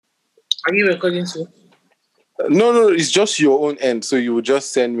Are you recording too? No, it's just your own end. So you will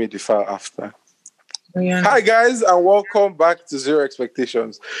just send me the file after. Yeah. Hi, guys, and welcome back to Zero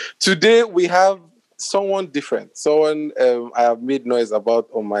Expectations. Today, we have someone different. Someone I have made noise about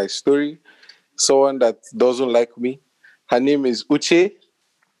on my story. Someone that doesn't like me. Her name is Uche,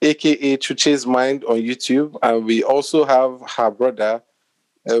 a.k.a. Chuche's Mind on YouTube. And we also have her brother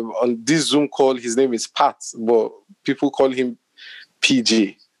on this Zoom call. His name is Pat, but people call him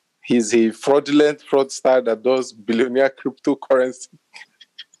PJ. He's a fraudulent fraudster that does billionaire cryptocurrency.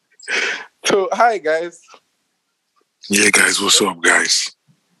 So, hi, guys. Yeah, guys, what's up, guys?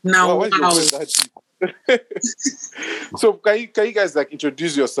 Now, Why is your wow. voice that deep? So, can you guys like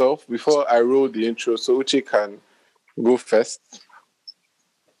introduce yourself before I roll the intro so Uche can go first?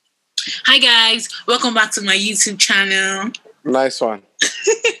 Hi guys, welcome back to my YouTube channel. Nice one.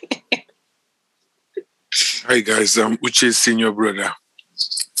 Hi, guys, I'm Uche's senior brother.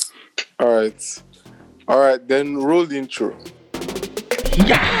 All right. Then roll the intro.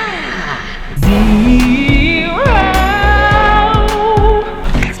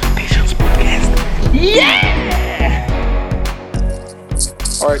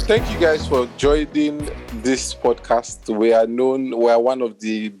 All right, thank you guys for joining this podcast. We are one of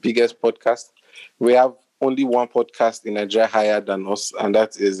the biggest podcasts. We have only one podcast in Nigeria higher than us, and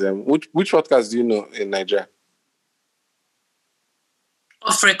that is which podcast do you know in Nigeria?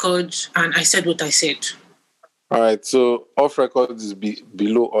 Off record, and I said what I said. All right, so off record is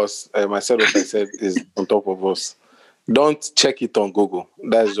below us. I said what I said is on top of us. Don't check it on Google.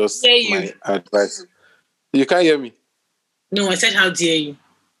 That's just my advice. You can't hear me? No, I said how dare you.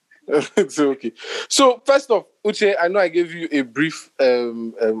 It's okay. So first off, Uche, I know I gave you a brief.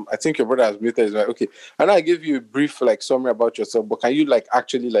 I think your brother has muted. Right? Okay, I know I gave you a brief summary about yourself, but can you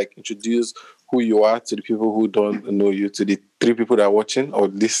actually introduce who you are to the people who don't know you, to the 3 people that are watching or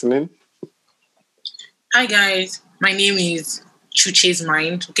listening? Hi guys, my name is Chuche's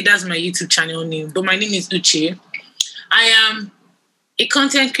Mind. Okay, that's my YouTube channel name, but my name is Uche. I am a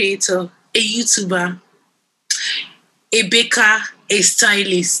content creator, a YouTuber, a baker, a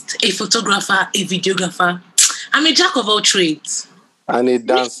stylist, a photographer, a videographer. I'm a jack of all trades. And a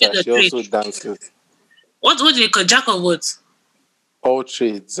dancer. She also dances. What do you call jack of what? All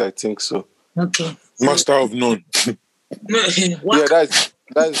trades, I think so. Okay. Master of none. Yeah,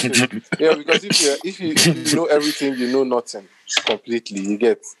 that's true. Yeah, because if you know everything, you know nothing completely. You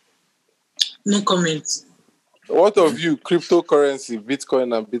get. No comments. What of you? Cryptocurrency,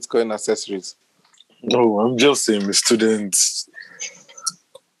 Bitcoin, and Bitcoin accessories. No, I'm just a student.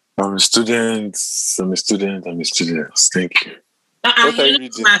 I'm a student. Thank you. What are you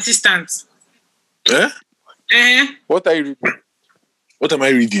reading? My assistant. Eh? What are you reading? What am I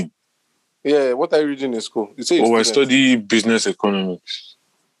reading? Yeah, what are you reading in school? You say you're I a student. study business economics.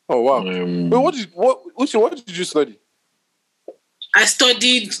 Oh wow! Wait, what did you study? I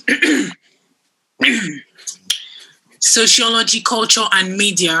studied sociology, culture, and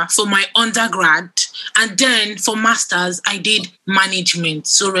media for my undergrad, and then for masters, I did management.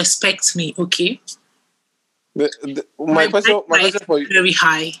 So respect me, okay? My question for you, very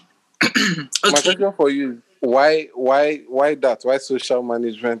high. Okay. My question for you is why that? Why social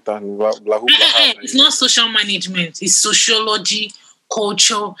management and blah blah blah? It's not social management. It's sociology,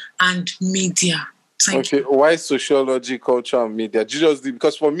 culture, and media. Thank you. Why sociology, culture, and media?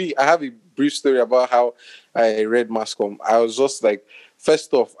 Because for me, I have a brief story about how I read mass comm. I was just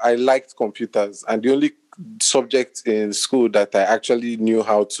first off, I liked computers, and the only subject in school that I actually knew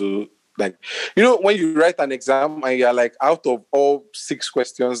how to when you write an exam and you're out of all 6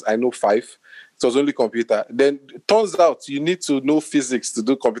 questions, I know 5. It was only computer. Then it turns out you need to know physics to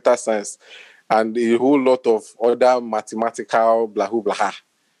do computer science and a whole lot of other mathematical blah blah.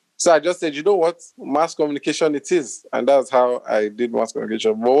 So I just said, you know what, mass communication it is, and that's how I did mass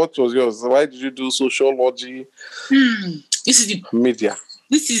communication. But what was yours? Why did you do sociology? This is the media.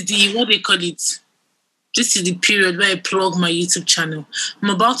 This is the what they call it. This is the period where I plug my YouTube channel. I'm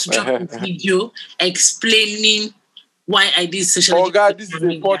about to drop a video explaining why I did sociology. Oh God, this is a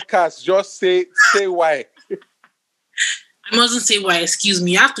podcast. Just say why. I mustn't say why. Excuse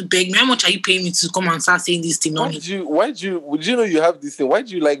me. You have to beg me. How much are you paying me to come and start saying this thing? Would you know you have this thing? Why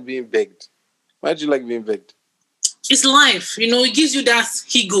do you like being begged? Why do you like being begged? It's life. It gives you that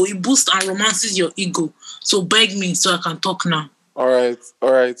ego. It boosts and romances your ego. So beg me so I can talk now. All right,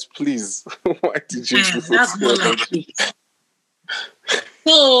 please. Why did you do that's more like it.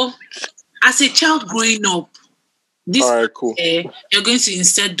 So, as a child growing up, this all right, cool. You're going to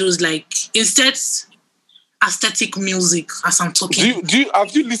insert those aesthetic music as I'm talking.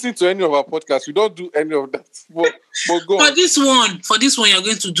 Have you listened to any of our podcasts? We don't do any of that. But go on. For this one, you're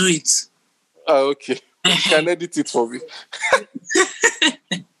going to do it. Okay. You can edit it for me.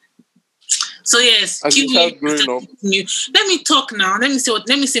 So yes, As a child growing up. Let me talk now. Let me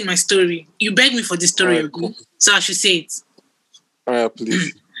say my story. You begged me for the story, Alright, cool. so I should say it. All right,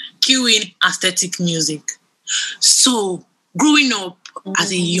 please. Cueing aesthetic music. So growing up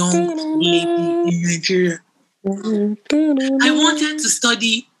as a young lady in Nigeria, I wanted to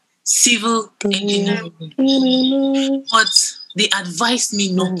study civil engineering, but they advised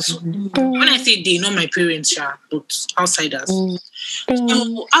me not to. When I say they, not my parents, but outsiders.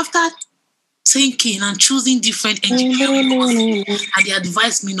 So after thinking and choosing different engineering courses, and they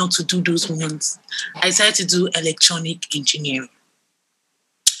advised me not to do those ones, I decided to do electronic engineering.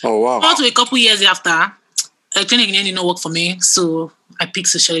 Oh, wow. About a couple years after, electronic engineering did not work for me, so I picked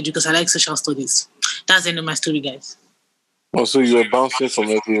sociology because I like social studies. That's the end of my story, guys. Oh, so you were bouncing from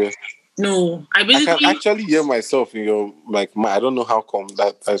everywhere. No, I I basically... can actually hear myself in your, I don't know how come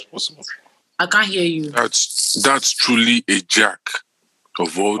that is possible. I can't hear you. That's truly a jack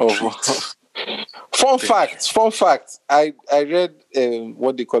of all traits. Fun fact. I read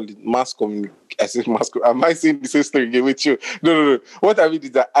what they call it, mass communication. I said mass. Am I saying the same story again with you? No. What I mean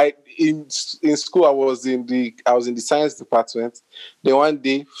is that in school I was in the science department. Then one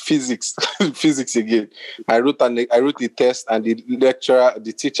day physics again. I wrote a test and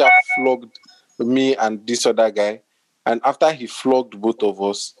the teacher flogged me and this other guy. And after he flogged both of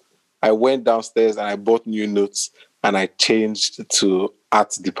us, I went downstairs and I bought new notes and I changed to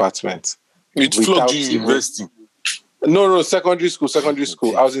art department. It flogged you in university? No, secondary school.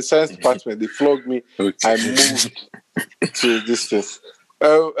 Okay. I was in science department. They flogged me. Okay. I moved to this thing.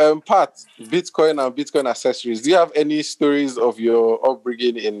 Pat, Bitcoin and Bitcoin accessories. Do you have any stories of your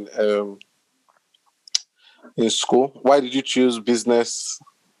upbringing in school? Why did you choose business?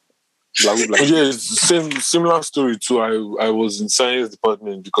 Blah, blah, blah. Yeah, similar story too. I was in science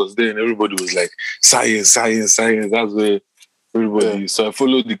department because then everybody was like, science. That's where everybody. Yeah. So I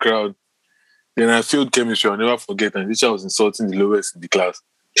followed the crowd. Then I failed chemistry. I'll never forget. And the teacher was insulting the lowest in the class.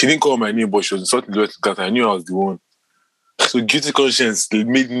 She didn't call my name, but she was insulting the lowest in the class. I knew I was the one. So guilty conscience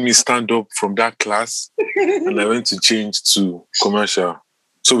made me stand up from that class, and I went to change to commercial.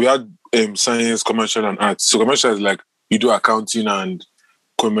 So we had science, commercial, and arts. So commercial is like you do accounting and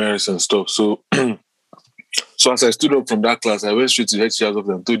commerce and stuff. So, so as I stood up from that class, I went straight to the head teacher's office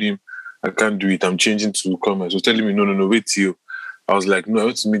and told him, I can't do it. I'm changing to commerce. He was telling me, no, wait till. I was like, no, I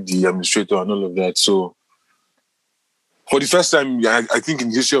want to meet the administrator and all of that. So for the first time, I think in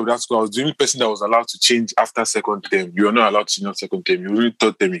the history of that school, I was the only person that was allowed to change after second term. You are not allowed to change after second term. You really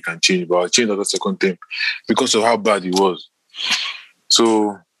third term you can change, but I changed after second term because of how bad it was.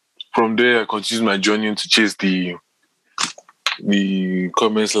 So from there, I continued my journey to chase the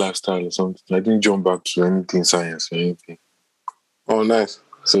commerce lifestyle or something. I didn't jump back to anything science or anything. Oh, nice.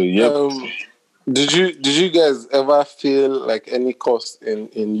 So yeah. Did you guys ever feel like any course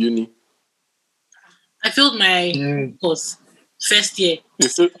in uni? I failed my course first year.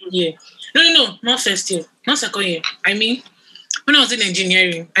 Yeah. No, not first year, not second year. I mean, when I was in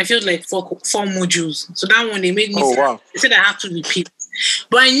engineering, I failed like four modules. So that one they made me. Wow. They said I have to repeat,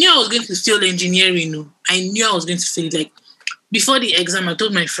 but I knew I was going to fail engineering. No, I knew I was going to fail. Like before the exam, I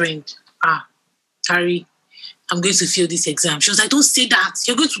told my friend, Carrie, I'm going to fail this exam. She was like, don't say that.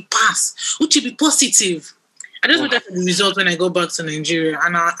 You're going to pass. Would you be positive? I just waited for the result when I go back to Nigeria.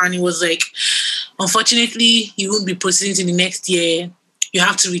 And it was like, unfortunately, you won't be proceeding to the next year. You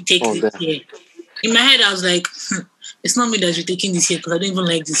have to retake this year. In my head, I was like, it's not me that's retaking this year because I don't even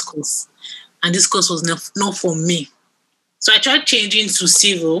like this course. And this course was not for me. So I tried changing to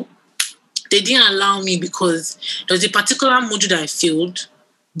civil. They didn't allow me because there was a particular module that I failed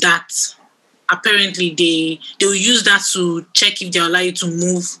that apparently they will use that to check if they allow you to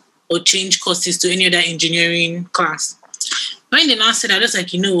move or change courses to any other engineering class. When they now said that, I was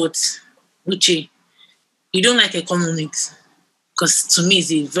like, you know what, Uche, you don't like economics because to me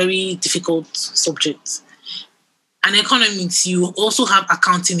it's a very difficult subject. And economics, you also have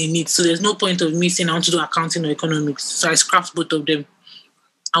accounting in it, so there's no point of me saying I want to do accounting or economics. So I scrapped both of them.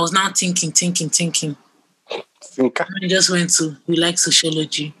 I was now thinking. I just went to, we like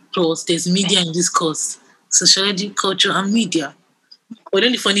sociology. Plus, there's media in this course. Sociology, culture, and media. But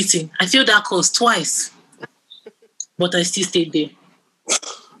then the funny thing, I failed that course twice. But I still stayed there.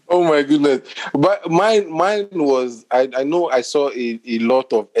 Oh my goodness. But mine was, I know I saw a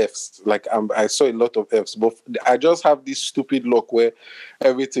lot of Fs. Like I saw a lot of Fs. But I just have this stupid luck where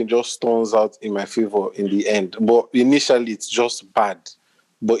everything just turns out in my favor in the end. But initially, it's just bad.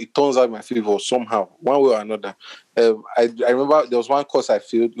 but it turns out in my favor somehow, one way or another. I remember there was one course I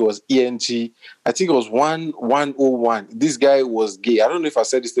failed. It was ENG. I think it was 101. This guy was gay. I don't know if I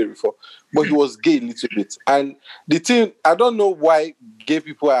said this story before, but he was gay a little bit. And the thing, I don't know why gay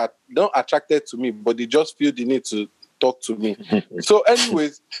people are not attracted to me, but they just feel the need to talk to me. So,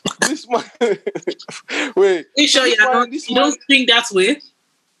 anyways, this man. Wait. You sure you don't think that way?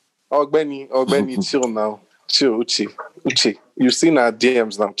 Benny, chill now. Chill, Uche. You've seen our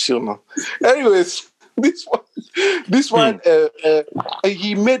DMs now. Chill now. Anyways, this one,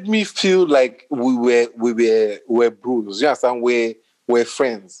 he made me feel like we were bros. You understand? We're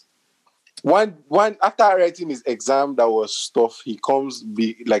friends. One after writing his exam, that was stuff. He comes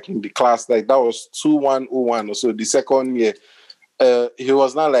like in the class, like that was 2101 or so. The second year, he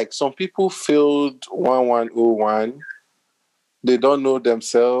was not like some people failed 1101. They don't know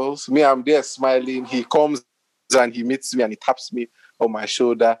themselves. Me, I'm there smiling. He comes and he meets me and he taps me on my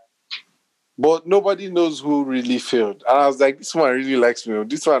shoulder. But nobody knows who really failed. And I was like, this one really likes me.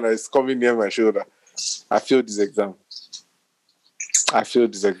 This one is coming near my shoulder. I failed this exam.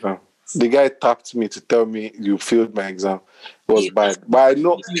 The guy tapped me to tell me you failed my exam. It was bad. But I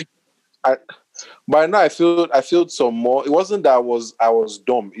know I failed some more. It wasn't that I was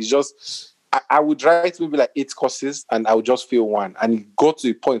dumb. It's just I would write maybe like 8 courses and I would just fail one. And it got to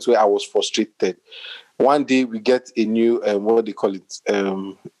a point where I was frustrated. One day we get a new, what do they call it?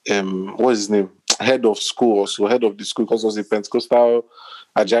 What is his name? Head of school also, head of the school, because it was a Pentecostal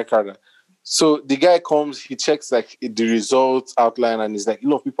Ajaikara. So the guy comes, he checks like the results outline and he's like, a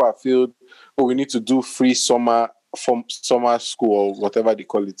lot of people have failed, but we need to do free summer school or whatever they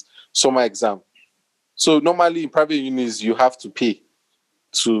call it, summer exam. So normally in private unis, you have to pay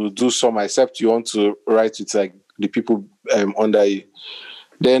to do summer, except you want to write with like the people under you.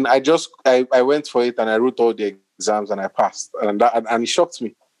 Then I went for it and I wrote all the exams and I passed. And it shocked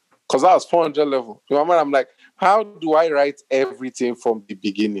me because that was 400 level. Remember, I'm like, how do I write everything from the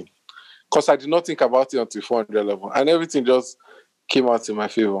beginning? Because I did not think about it until 400 level. And everything just came out in my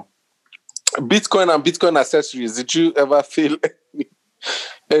favor. Bitcoin and Bitcoin accessories. Did you ever fail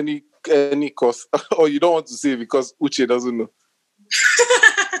any course? Or you don't want to say because Uche doesn't know?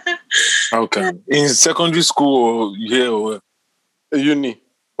 Okay. In secondary school or here or uni?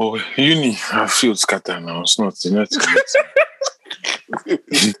 Oh, uni. I feel scattered now. It's not.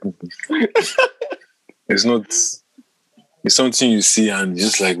 It's not. It's something you see and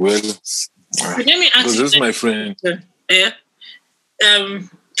just like, well, let me ask you. This is my friend. Yeah.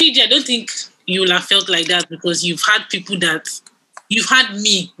 PJ, I don't think you will have felt like that because you've had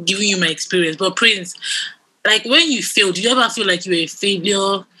me giving you my experience. But Prince, like when you failed, do you ever feel like you were a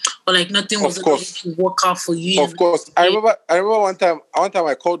failure or like nothing was going to work out for you? Of course. I remember one time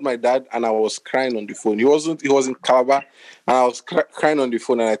I called my dad and I was crying on the phone. He was in Calabar and I was crying on the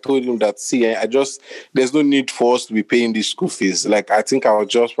phone and I told him that, there's no need for us to be paying these school fees. Like, I think I'll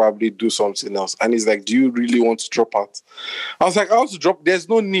just probably do something else. And he's like, do you really want to drop out? I was like, I want to drop. There's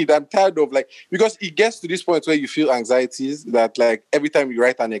no need. I'm tired of because it gets to this point where you feel anxieties that like every time you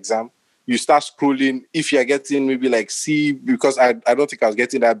write an exam, you start scrolling. If you're getting maybe like C, because I don't think I was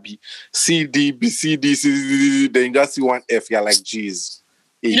getting that B, C, D, B, C, D, C, D, then you just see one F. You're like, geez.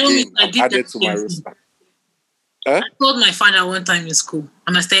 Again, I added to my roster. I told my father one time in school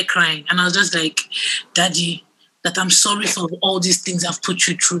and I started crying and I was just like, Daddy, that I'm sorry for all these things I've put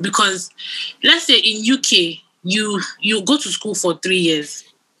you through. Because let's say in UK, you go to school for 3 years.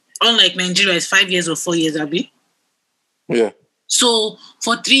 Unlike Nigeria, it's 5 years or 4 years, Abi. Yeah. So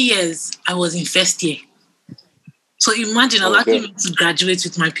for 3 years, I was in first year. So imagine I was actually meant to graduate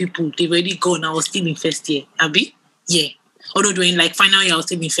with my people. They've already gone. I was still in first year. Abi? Yeah. Although doing like final year, I was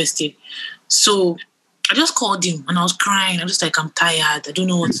still in first year. So I just called him and I was crying. I'm just like, I'm tired. I don't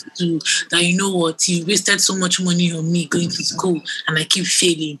know what to do. That you know what? You wasted so much money on me going to school and I keep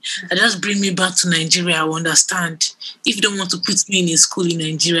failing. I just bring me back to Nigeria. I understand. If you don't want to put me in a school in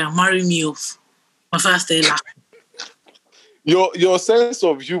Nigeria, marry me off. My father started laughing. Your sense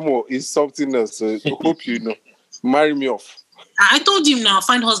of humor is something else. So I hope you know. Marry me off. I told him now,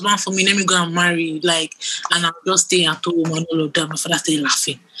 find husband for me. Let me go and marry. And I'll just stay at home and all of that. My father started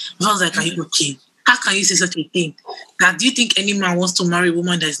laughing. I was like, are you okay? How can you say such a thing? Do you think any man wants to marry a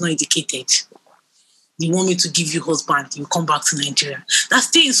woman that is not educated? You want me to give you husband? You come back to Nigeria. That's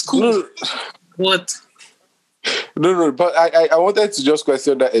stay in school. No. What? No, but I wanted to just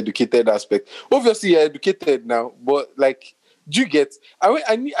question that educated aspect. Obviously, you're educated now, but like, do you get?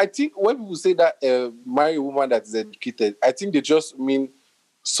 I think when people say that marry a woman that is educated, I think they just mean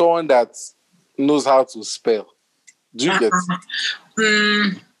someone that knows how to spell. Do you get?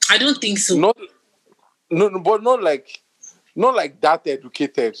 I don't think so. No, but not like not like that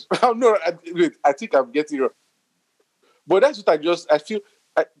educated. Wait, I think I'm getting it wrong. But that's what I feel.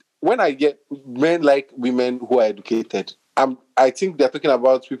 When I get men like women who are educated, I think they're talking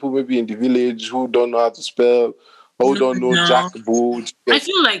about people maybe in the village who don't know how to spell, or who don't know Jack Boot. I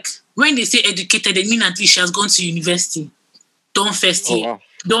feel like when they say educated, they mean at least she has gone to university, done first year,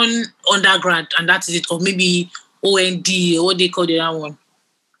 done undergrad, and that is it, or maybe OND, or what they call the other one.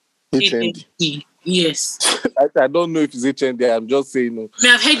 HND. Yes. I don't know if it's HND. I'm just saying no. I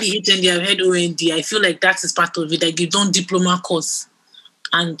mean, I've heard the HND, I've heard OND. I feel like that is part of it. Like you've done diploma course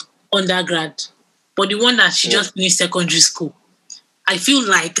and undergrad. But the one that she just finished secondary school, I feel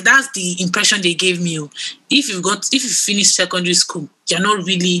like that's the impression they gave me. If you finish secondary school, you're not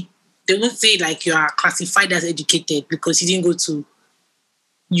really, they won't say like you are classified as educated because you didn't go to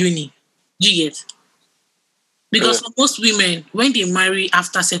uni. You get? Because for most women, when they marry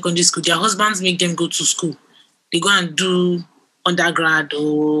after secondary school, their husbands make them go to school. They go and do undergrad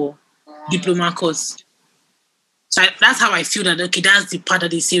or diploma course. So that's how I feel that, okay, that's the part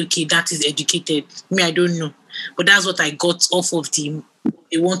that they say, okay, that is educated. Me, I don't know. But that's what I got off of them.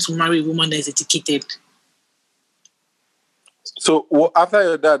 They want to marry a woman that is educated. So after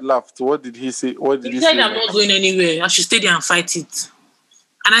your dad left, what did he say? He said, I'm not going anywhere. I should stay there and fight it.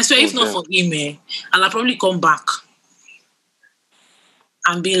 And I swear, if not for him, I'll probably come back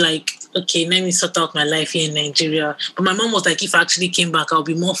and be like, okay, let me sort out my life here in Nigeria. But my mom was like, if I actually came back, I'll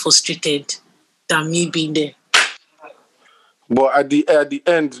be more frustrated than me being there. But at the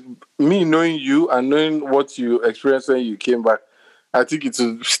end, me knowing you and knowing what you experienced when you came back, I think it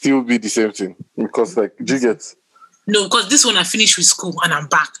will still be the same thing. Because, like, do you get? No, because this one I finished with school and I'm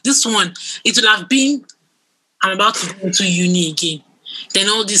back. This one, it would have been, I'm about to go into uni again. Then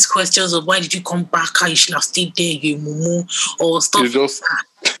all these questions of why did you come back? How you should have stayed there, you mumu, or stuff.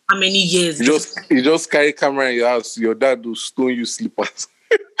 How many years? You just carry camera in your house. Your dad will stone you slippers.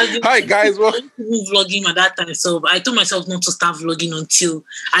 Hi guys, vlogging at that time. So I told myself not to start vlogging until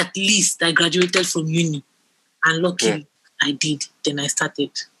at least I graduated from uni. And luckily I did. Then I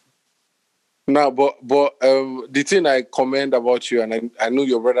started. No, but the thing I commend about you, and I know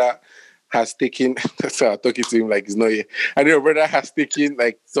your brother has taken, so I'm talking to him like he's not here. I know your brother has taken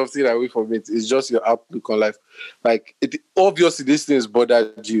like something away from it. It's just your outlook on life. Like, obviously these things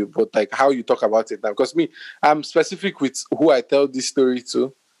bothered you, but like how you talk about it now. Because me, I'm specific with who I tell this story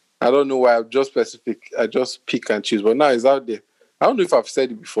to. I don't know why I'm just specific. I just pick and choose. But now it's out there. I don't know if I've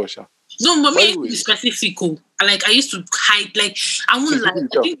said it before, Sha. No, but me, it's specific. Like, I used to hide. Like, I won't lie.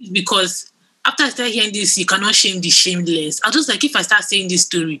 I think it's because after I started hearing this, you cannot shame the shameless. I just like, if I start saying this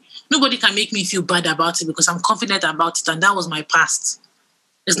story, nobody can make me feel bad about it because I'm confident about it, and that was my past.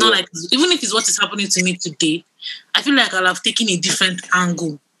 It's not like, even if it's what is happening to me today, I feel like I'll have taken a different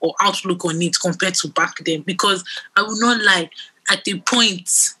angle or outlook on it compared to back then, because I will not lie, at a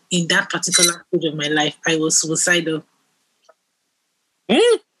point in that particular stage of my life, I was suicidal.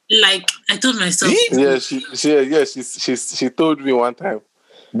 Like, I told myself. She told me one time.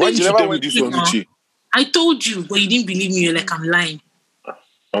 Why did you tell me this one, Uche? I told you, but you didn't believe me. You're like, I'm lying.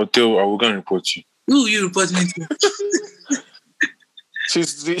 I will go and report you. Who you report me to?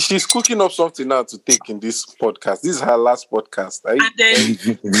 She's cooking up something now to take in this podcast. This is her last podcast. Right?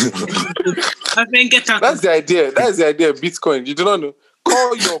 And then get out. That's the idea. That's the idea of Bitcoin. You do not know.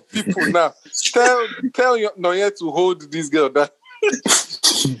 Call your people now. Tell your Noye to hold this girl down.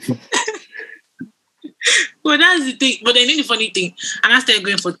 Well, that's the thing. But then the funny thing, and I started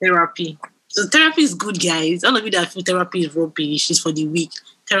going for therapy. So therapy is good, guys. All of you that feel therapy is rubbish, it's for the weak.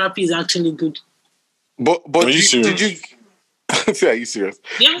 Therapy is actually good. But are you are you serious?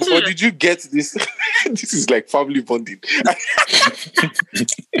 Yeah, I'm serious. But did you get this? This is like family bonding.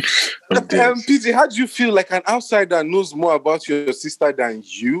 PJ, how do you feel like an outsider knows more about your sister than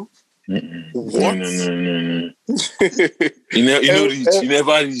you? What? No. You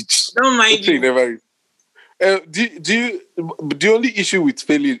never reach. Don't mind you. Never reach. The only issue with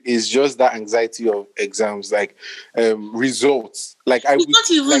failing is just that anxiety of exams, like results. Like I would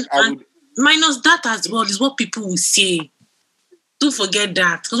minus that as well is what people will say. Don't forget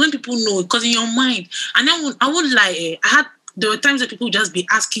that, because when people know, because in your mind, and then I won't lie. There were times that people would just be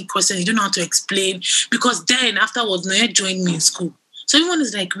asking questions you don't know how to explain, because then afterwards, Noye joined me in school. So everyone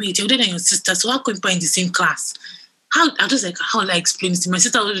is like, wait, you're older than your sister, so how come you're in the same class? I was like, how will I explain this? My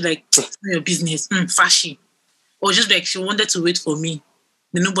sister was like, it's not your business, fashy. Or just like she wanted to wait for me.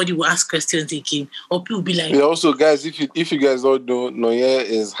 Then nobody will ask questions again. Or people will be like... Yeah, also, guys, if you guys don't know, Noye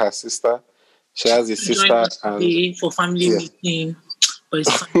is her sister. She has a sister. And for family meeting. But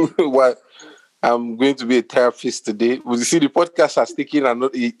it's fine. Well, I'm going to be a therapist today. Well, you see, the podcast has taken a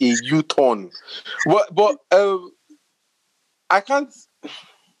U-turn. But I can't.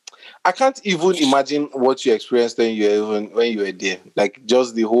 I can't even imagine what you experienced when you were there. Like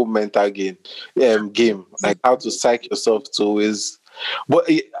just the whole mental game, like how to psych yourself to always. But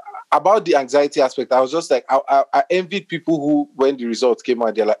about the anxiety aspect, I was just like, I envied people who, when the results came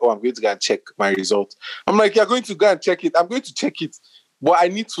out, they're like, "Oh, I'm going to go and check my results." I'm like, "You're going to go and check it." I'm going to check it, but I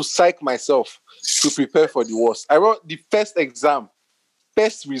need to psych myself to prepare for the worst. I wrote the first exam,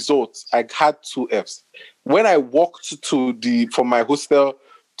 first results. I had 2 Fs. When I walked from my hostel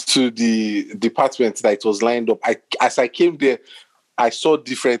to the department that it was lined up, as I came there, I saw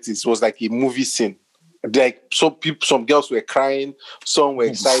different things. It was like a movie scene. Like some girls were crying, some were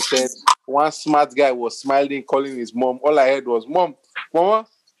excited. One smart guy was smiling, calling his mom. All I heard was, "Mom,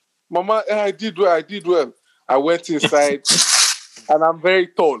 Mama, I did well. I went inside, and I'm very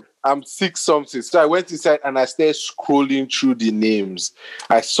tall. I'm 6 something. So I went inside and I started scrolling through the names.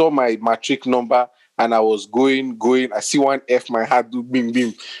 I saw my matric number. And I was going. I see one F, my heart do bing,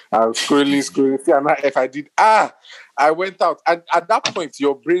 bing. I was scrolling. See another F, I did. I went out. And at that point,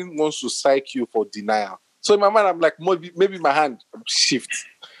 your brain wants to psych you for denial. So in my mind, I'm like, maybe my hand shifts.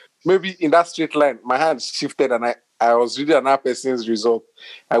 Maybe in that straight line, my hand shifted and I was reading another person's result.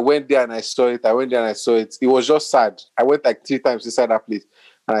 I went there and I saw it. It was just sad. I went like 3 times inside that place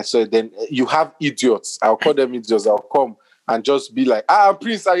and I saw it. Then you have idiots. I'll call them idiots. I'll come and just be like,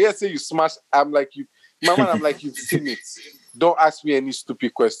 Prince, I hear say you smashed. I'm like, you've seen it. Don't ask me any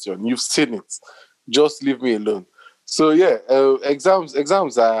stupid question. You've seen it. Just leave me alone. So yeah,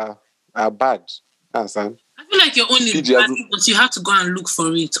 exams are bad. Understand? I feel like your own is bad because you have to go and look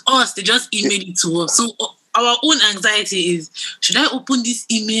for it. Us, they just email it to us. So our own anxiety is, should I open this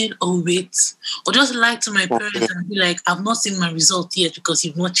email or wait? Or just lie to my parents and be like, I've not seen my result yet because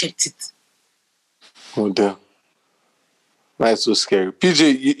you've not checked it. Oh damn. That's so scary.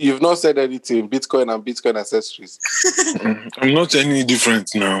 PJ, you've not said anything. Bitcoin and Bitcoin accessories. I'm not any different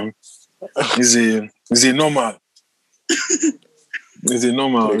now. It's a normal. It's a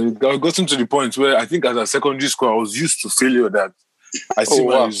normal. I've gotten to the point where I think as a secondary school, I was used to failure that I see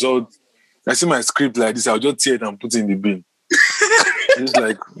my result, I see my script like this, I'll just tear it and put it in the bin. It's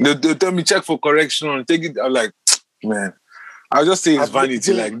like, they'll tell me check for correction, take it. I'm like, man, I'll just say it's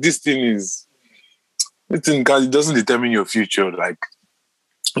vanity. Like, this thing it doesn't determine your future. Like,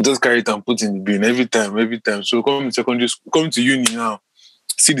 just carry it and put it in the bin every time. So coming to secondary school, coming to uni now,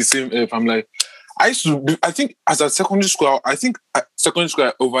 see the same F. I'm like, I think as a secondary school, I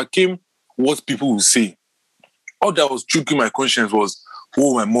overcame what people would say. All that was choking my conscience was,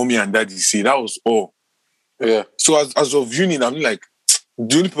 oh, my mommy and daddy say. That was all. Yeah. So as of uni, I'm like,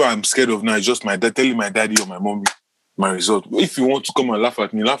 the only people I'm scared of now is just my dad, telling my daddy or my mommy my result. If you want to come and laugh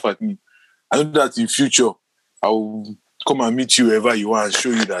at me. I know that in future, I will come and meet you wherever you are and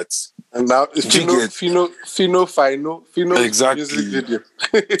show you that. And now, Fino. Exactly.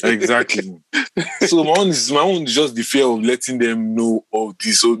 Exactly. So my own is just the fear of letting them know all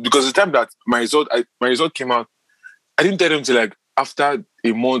this. So because the time that my result came out, I didn't tell them till like after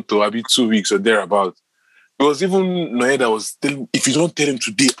a month or maybe 2 weeks or thereabout. It was even Noya that was telling, if you don't tell them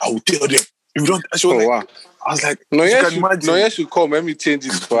today, I will tell them. If you don't, wow. I was like, Noya should come. Let me change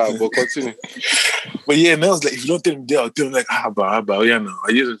it for her, but continue. But yeah, and I was like, if you don't tell them there, I'll tell them like, yeah, no.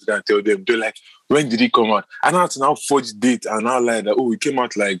 I used to tell them. They're like, when did it come out? And I had to now forge date and now like that, it came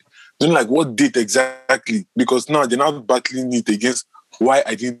out like, then like what date exactly? Because now they're not battling it against why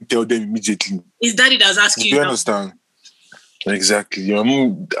I didn't tell them immediately. Is daddy that's asking you? Do you understand? Exactly. You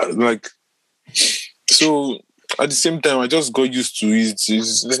know, like, so at the same time, I just got used to it.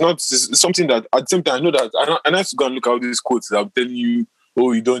 It's something that at the same time I know that I have to go and look at these quotes that I'm telling you.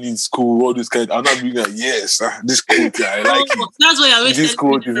 Oh, you don't need school, all this kind. I'm not doing that. Yes, this quote, I like it. That's why I this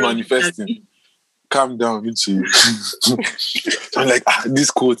quote is manifesting. Calm down, you. I'm like,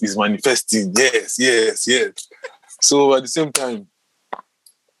 this quote is manifesting. Yes. So at the same time,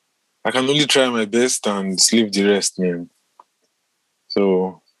 I can only try my best and leave the rest, man.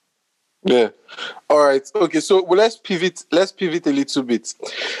 So, yeah. All right. Okay. So let's pivot a little bit.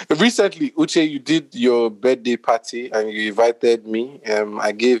 Recently, Uche, you did your birthday party and you invited me.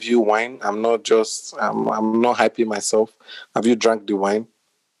 I gave you wine. I'm not hyping myself. Have you drank the wine?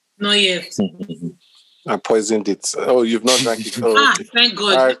 Not yet. I poisoned it. Oh, you've not drank it. Oh, okay. Thank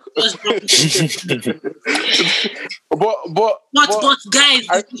God. But guys,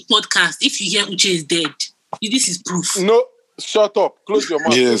 this podcast, if you hear Uche is dead, this is proof. No, shut up. Close your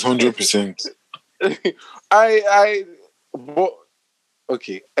mouth. Yes, 100%. But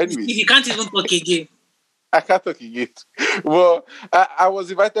okay. Anyway, you can't even talk again. I can't talk again. Well, I was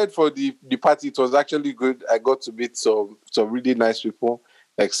invited for the party. It was actually good. I got to meet some really nice people,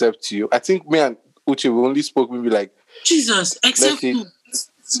 except you. I think me and Uche, we only spoke maybe like Jesus, except Let's you.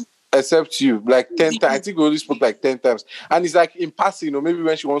 say, except you, like 10 times. I think we only spoke like 10 times. And it's like in passing, maybe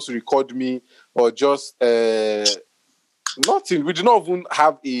when she wants to record me or just nothing. We did not even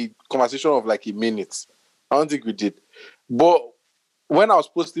have a conversation of like a minute. I don't think we did. But when I was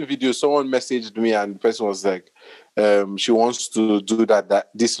posting videos, someone messaged me and the person was like, she wants to do that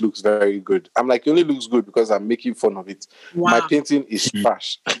this looks very good. I'm like, it only looks good because I'm making fun of it. Wow. My painting is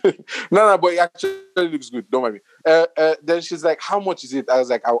trash. No, but it actually looks good. Don't worry. Then she's like, how much is it? I was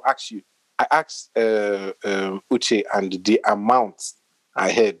like, I'll ask you. I asked Uche, and the amount I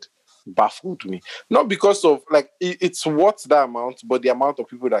had baffled me. Not because of, like, it's worth that amount, but the amount of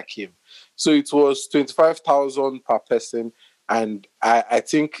people that came. So it was 25,000 per person. And I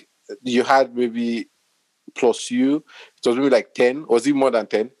think you had maybe plus you, it was maybe like 10. Was it more than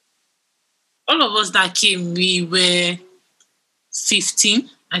 10? All of us that came, we were 15,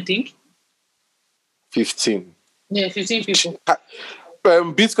 I think. 15. Yeah, 15 people.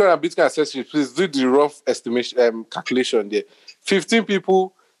 Bitcoin and Bitcoin accessories, please do the rough estimation calculation there. 15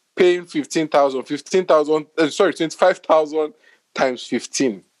 people paying 15,000. 25,000 times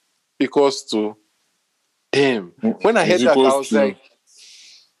 15 equals to, damn. When I heard that,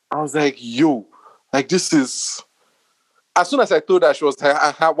 I was like, yo, like this is. As soon as I told her, she was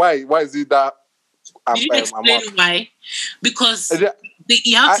like, why is it that? Did you explain why? Because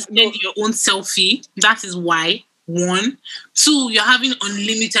you have to send your own selfie. That is why. 1, 2, you're having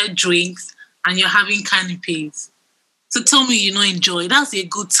unlimited drinks and you're having canapes. So tell me you don't enjoy. That's a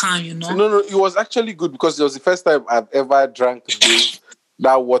good time, you know. No, it was actually good because it was the first time I've ever drank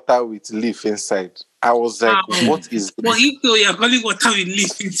that water with leaf inside. I was like, what is this? Well, you know you're calling water with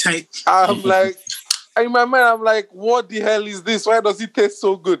leaf inside. I'm like, in my mind, I'm like, what the hell is this? Why does it taste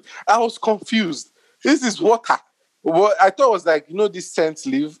so good? I was confused. This is water. Well, I thought it was like, this scent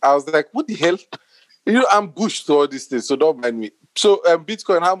leaf. I was like, what the hell? I'm bushed to all these things, so don't mind me. So,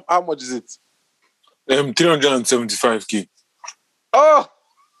 Bitcoin, how much is it? 375K. Oh!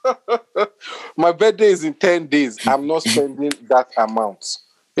 My birthday is in 10 days. I'm not spending that amount.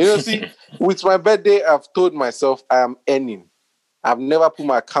 See, with my birthday, I've told myself I am earning. I've never put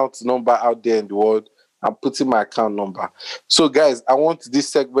my account number out there in the world. I'm putting my account number. So, guys, I want this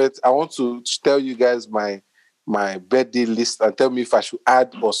segment. I want to tell you guys my birthday list and tell me if I should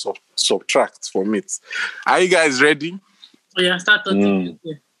add or subtract from it. Are you guys ready? Oh, yeah, start talking.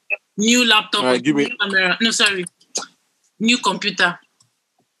 New laptop. Right, give me new camera. No, sorry. New computer.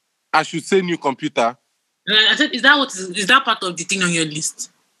 I should say new computer. I said, is that part of the thing on your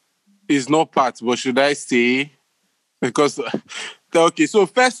list? It's not part, but should I say? Because, okay, so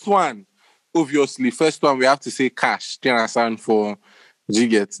first one, obviously, we have to say cash. Do you understand? For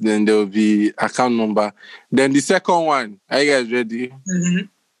G-Get, then there will be account number. Then the second one, are you guys ready? Mm-hmm.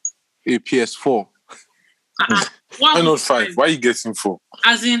 A PS4. Why not 5? Why are you getting 4?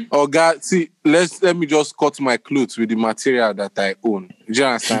 As in? Oh, God, see, let me just cut my clothes with the material that I own. Do you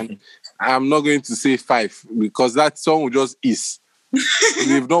understand? I'm not going to say 5 because that song will just ease.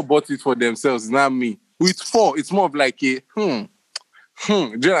 They've not bought it for themselves, it's not me. With 4, it's more of like a do you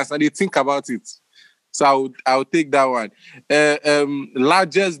understand? They think about it. So I'll take that one.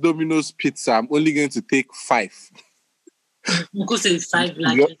 Largest Domino's pizza, I'm only going to take 5. You could say 5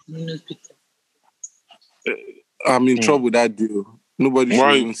 largest Domino's pizza. I'm in trouble with that deal. Nobody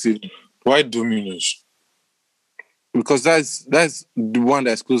should even see it. Why Domino's? Because that's the one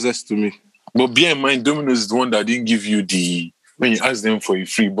that's closest to me. But bear in mind, Domino's is the one that didn't give you when you ask them for a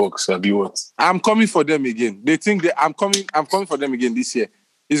free box, I'll be what? I'm coming for them again. They think I'm coming for them again this year.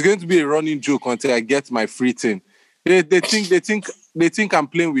 It's going to be a running joke until I get my free thing. They think I'm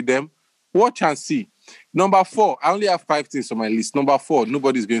playing with them. Watch and see. Number 4, I only have 5 things on my list. Number 4,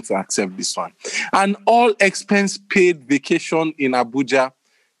 nobody's going to accept this one. An all expense paid vacation in Abuja,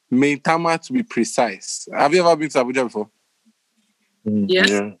 Maitama to be precise. Have you ever been to Abuja before?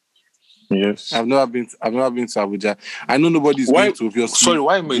 Yes. Yeah. Yes. I've never been to Abuja. I know nobody's going to, obviously. Sorry,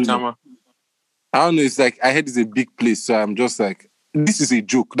 why Maitama? I don't know. It's like I heard it's a big place, so I'm just like, this is a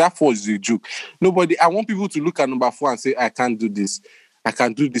joke. That 4 is a joke. I want people to look at number 4 and say, I can't do this. I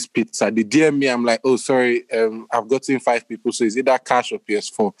can do this pizza. They DM me, I'm like, oh, sorry, I've gotten 5 people, so it's either cash or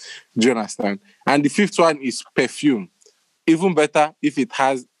PS4. Do you understand? And the 5th one is perfume. Even better if it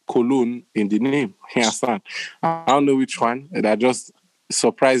has cologne in the name. You understand? I don't know which one. That just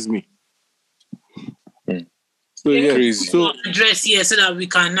surprised me. So, yeah. Crazy. So, address here so that we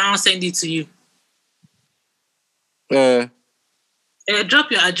can now send it to you. Drop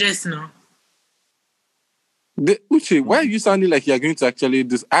your address now. Uche, why are you sounding like you're going to actually do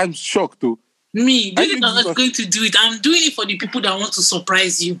this? I'm shocked too. Me, this is not going to do it. I'm doing it for the people that want to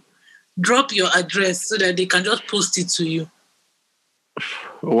surprise you. drop your address so that they can just post it to you.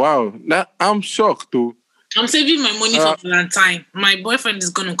 Wow, I'm shocked too. I'm saving my money for Valentine. My boyfriend is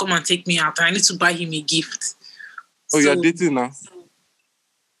gonna come and take me out. I need to buy him a gift. Oh, you're dating now?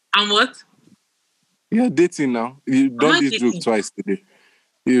 And what? You're dating now. You've done this joke twice today.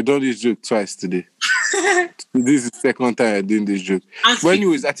 You've done this joke twice today. This is the second time I'm doing this joke. But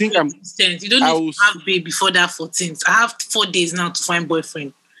anyways, I think you don't need to have baby before that 14th. I have 4 days now to find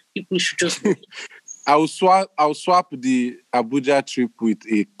boyfriend. People should just I'll swap the Abuja trip with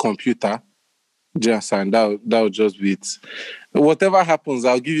a computer. Just and that'll just be it. Whatever happens,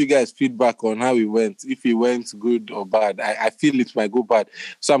 I'll give you guys feedback on how it went. If it went good or bad. I feel it might go bad.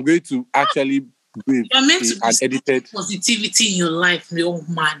 So I'm going to actually you're meant to an edited positivity in your life, old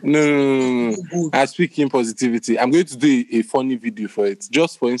man. No. I speak in positivity. I'm going to do a funny video for it,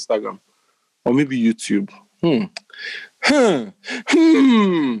 just for Instagram. Or maybe YouTube.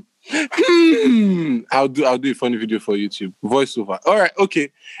 I'll do a funny video for YouTube. Voiceover. All right,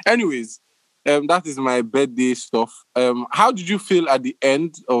 okay. Anyways, that is my birthday stuff. How did you feel at the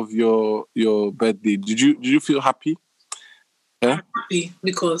end of your birthday? Did you feel happy? Yeah? I'm happy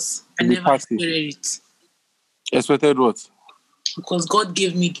because I never expected it. Expected what? Because God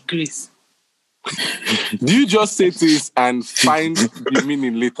gave me the grace. Do you just say things and find the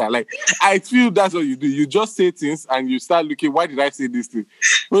meaning later? Like, I feel that's what you do. You just say things and you start looking, why did I say this thing?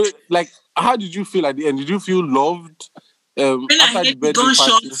 Like, how did you feel at the end? Did you feel loved? When after I hit the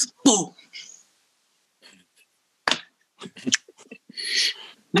gunshots,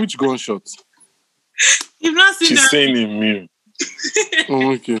 Which gunshots? You've not seen She's that. saying in me.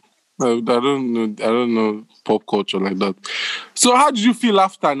 Oh, okay. I don't know pop culture like that. So how did you feel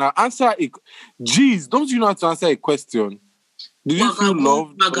after? Now answer it. Jeez, don't you know how to answer a question? Did you feel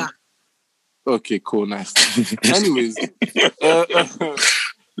loved? Okay, cool, nice. Anyways,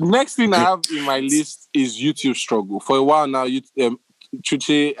 next thing I have in my list is YouTube struggle. For a while now,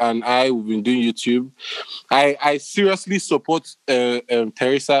 Chuche and I, we've been doing YouTube. I seriously support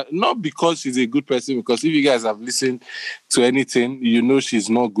Teresa, not because she's a good person, because if you guys have listened to anything, you know she's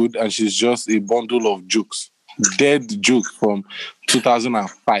not good and she's just a bundle of jokes. Dead joke from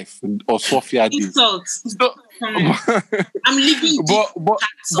 2005 or Sophia days. So, I'm leaving but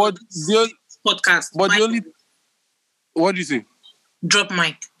the podcast. But the only... What do you say? Drop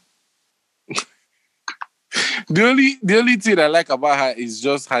mic. The only thing I like about her is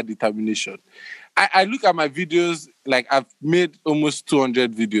just her determination. I look at my videos, like I've made almost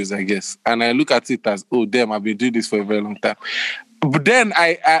 200 videos, I guess. And I look at it as, oh, damn, I've been doing this for a very long time. But then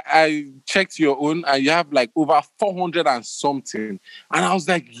I checked your own and you have like over 400 and something. And I was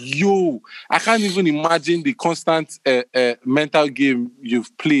like, yo, I can't even imagine the constant mental game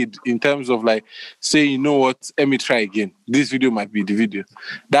you've played in terms of like saying, you know what, let me try again. This video might be the video.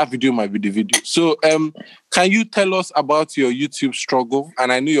 That video might be the video. So can you tell us about your YouTube struggle?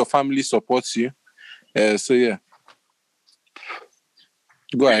 And I know your family supports you. So yeah.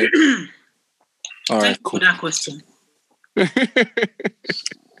 Go ahead. All right, cool. That question.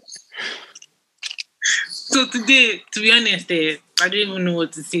 So today, to be honest, I don't even know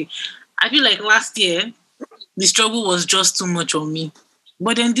what to say. I feel like last year the struggle was just too much on me,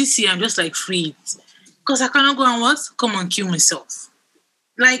 but then this year I'm just like free, because I cannot go and come and kill myself.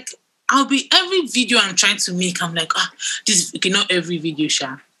 Like every video I'm trying to make, I'm like, this not every video,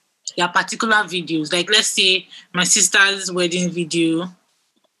 Sha. There are particular videos, like let's say my sister's wedding video.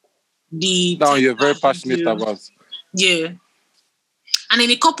 Now you're very passionate about. Yeah. And then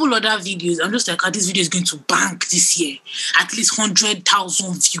a couple other videos, I'm just like, this video is going to bank this year. At least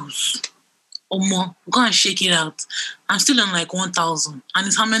 100,000 views. Or more. Go and shake it out. I'm still on like 1,000. And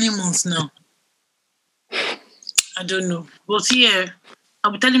it's how many months now? I don't know. But yeah,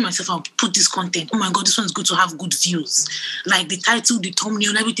 I'll be telling myself, I'll put this content. Oh my God, this one's going to have good views. Like the title, the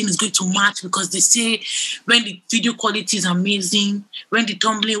thumbnail, everything is going to match, because they say when the video quality is amazing, when the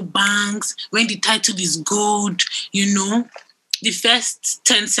thumbnail bangs, when the title is good, the first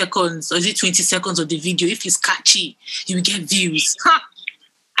 10 seconds or is it 20 seconds of the video, if it's catchy, you will get views.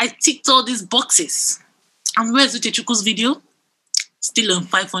 I ticked all these boxes. And where's Uchechukwu's video? Still on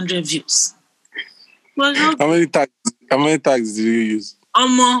 500 views. Well, how many tags did you use? I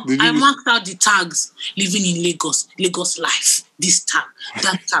marked out the tags. Living in Lagos, Lagos life, this tag,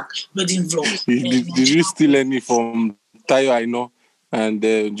 that tag, wedding vlog. Did you steal any from Tayo I know and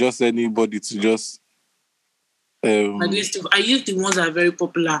just anybody to just... I used the ones that are very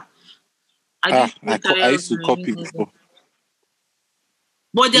popular. I used to copy before.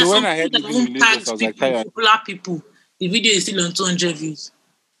 But there's some people that won't tag popular people. The video is still on 200 views.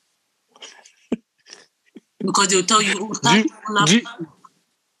 Because they'll tell you,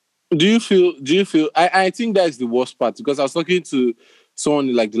 Do you feel I think that's the worst part, because I was talking to someone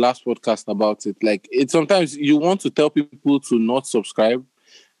in like the last podcast about it. Like, it sometimes you want to tell people to not subscribe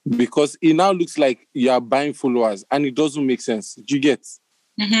because it now looks like you are buying followers and it doesn't make sense. Do you get?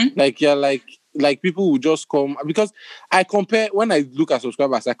 Mm-hmm. Like, you're like people will just come, because I compare, when I look at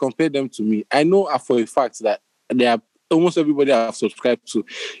subscribers, I compare them to me. I know for a fact that they are almost everybody I've subscribed to.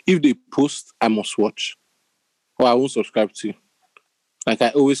 If they post, I must watch, or I won't subscribe to. Like, I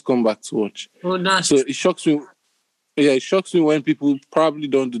always come back to watch. Oh, that's So it shocks me. Yeah, it shocks me when people probably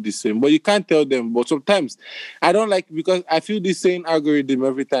don't do the same. But you can't tell them. But sometimes I don't like, because I feel the same algorithm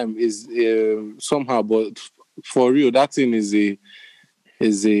every time is somehow. But for real, that thing is a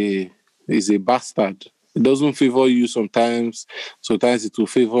bastard. It doesn't favor you sometimes. Sometimes it will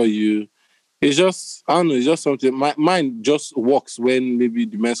favor you. It's just, I don't know. It's just something. My mind just works when maybe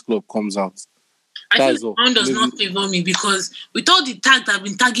the men's club comes out. I That think is all. the sound does not favor me, because with all the tags that have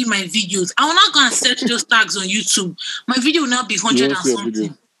been tagging my videos, I will not go and search those tags on YouTube. My video will now be 100 and won't see your something.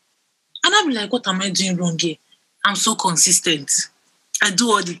 video. And I'll be like, what am I doing wrong here? I'm so consistent. I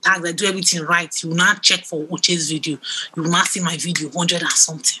do all the tags, I do everything right. You will not check for Uche's video. You will not see my video 100 and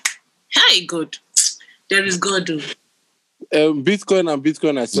something. Hey, God. There is God, though. Bitcoin and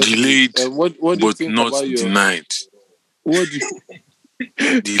Bitcoin accessories. Delayed, What do you but think not about your? denied. What do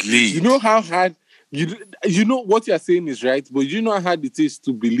you? Delayed. You know how hard you know what you're saying is right, but you know how hard it is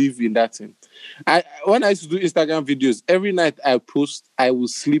to believe in that thing. When I used to do Instagram videos, every night I will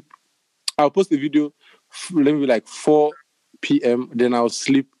sleep. I'll post a video, let me be like 4 p.m. Then I'll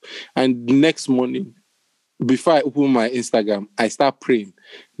sleep, and the next morning, before I open my Instagram, I start praying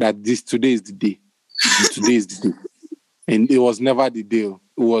that today is the day. Today is the day. And it was never the day. It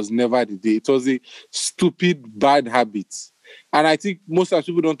was never the day. It was a stupid, bad habit. And I think most times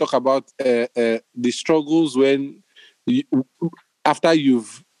people don't talk about the struggles when, after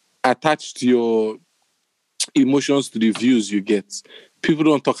you've attached your emotions to the views you get. People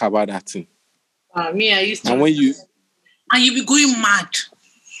don't talk about that thing. Me, I used to. And when you be going mad.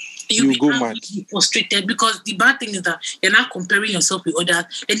 You go mad. Be frustrated, because the bad thing is that you're not comparing yourself with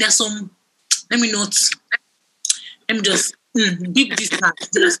others. And there's some, let me just beep this part.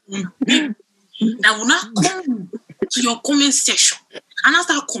 There's some beep that will not come to your comment section and I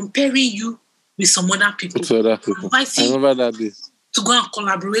start comparing you with some other people. So that people. I remember that day. To go and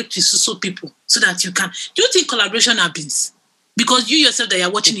collaborate with so people so that you can. Do you think collaboration happens? Because you yourself that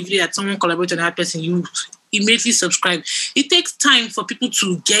you're watching the video that someone collaborates with another person, you immediately subscribe. It takes time for people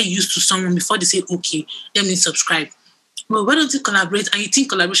to get used to someone before they say, okay, let me subscribe. Well, why don't you collaborate? And you think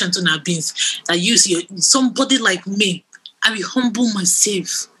collaboration to happens? That you see somebody like me, I will humble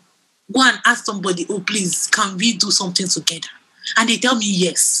myself. Go and ask somebody, oh, please, can we do something together? And they tell me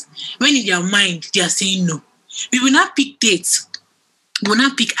yes. When in their mind, they are saying no. We will not pick dates. We will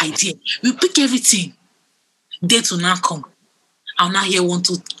not pick idea. We pick everything. Dates will not come. I'll not hear 1,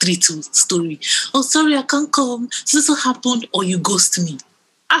 2, 3 story. Oh, sorry, I can't come. This happened, or you ghost me.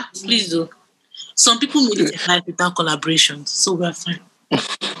 Please do. Some people made it in life without collaboration, so we're fine.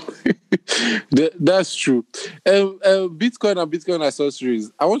 That's true. Bitcoin and Bitcoin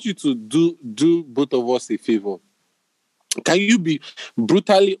accessories. I want you to do both of us a favor. Can you be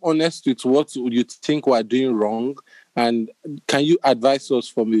brutally honest with what you think we're doing wrong, and can you advise us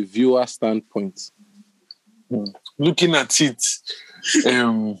from a viewer standpoint? Looking at it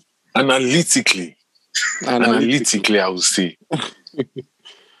analytically, I would say.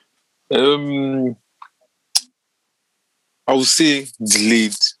 I would say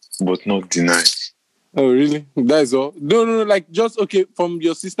delayed, but not denied. Oh, really? That's all? No, like just, okay, from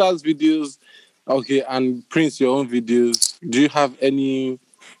your sister's videos, okay, and Prince, your own videos, do you have any?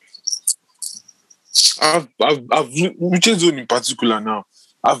 I've which is one in particular now.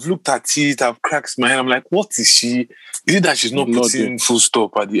 I've looked at it, I've cracked my head. I'm like, what is she? Is it that she's not putting full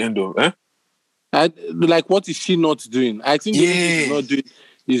stop at the end of like, what is she not doing? I think what she's not doing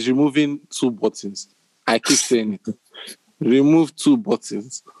is removing 2 buttons. I keep saying it. Remove 2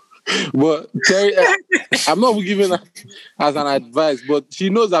 buttons. But Terry, I'm not giving her as an advice, but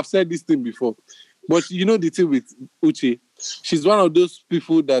she knows I've said this thing before. But you know the thing with Uche, she's one of those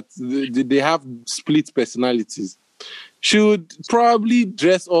people that they have split personalities. She would probably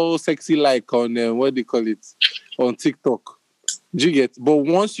dress all sexy like on what they call it on TikTok. Do you get? But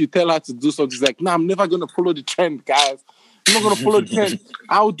once you tell her to do something, she's like, "No, I'm never gonna follow the trend, guys. I'm not gonna follow the trend.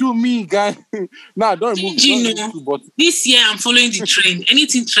 I'll do me, guys." Nah, don't remove it. This year I'm following the trend.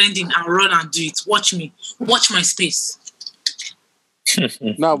 Anything trending, I'll run and do it. Watch me. Watch my space.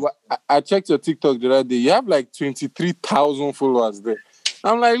 Now, but I checked your TikTok the other day. You have like 23,000 followers there.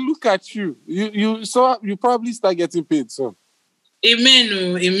 I'm like, look at you. You probably start getting paid soon. Amen.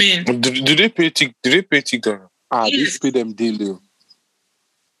 Oh, amen. Do they pay TikTok? They Yes. pay them daily.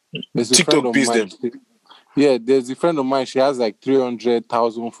 There's a friend TikTok of pays mine. them. Yeah, there's a friend of mine. She has like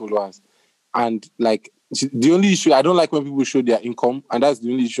 300,000 followers, and like the only issue I don't like when people show their income, and that's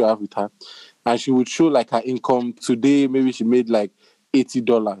the only issue I have with her. And she would show like her income today. Maybe she made like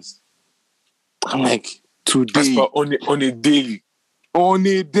 $80. I'm like, As today per on a daily. on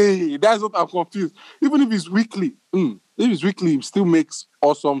a day. That's what I'm confused. Even if it's weekly, if it's weekly, it still makes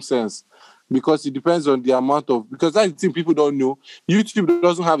awesome sense because it depends on the amount of. Because that's the thing people don't know. YouTube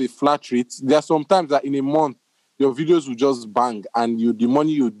doesn't have a flat rate. There are sometimes that in a month your videos will just bang and the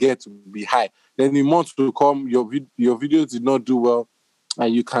money you get will be high. Then in months to come, your videos did not do well,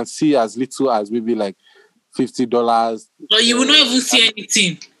 and you can see as little as maybe like $50. But you will not even see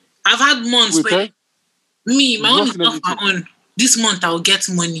anything. I've had months where my own is not my own. This month I will get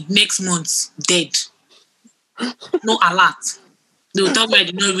money. Next month, dead. No alert. They will tell me I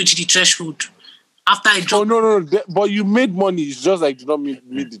did not reach the threshold. After I drop. Oh no! But you made money. It's just like you did not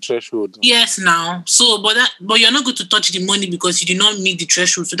meet the threshold. Yes, now. So, but you're not going to touch the money because you did not meet the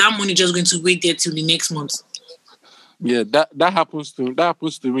threshold. So that money is just going to wait there till the next month. Yeah, that happens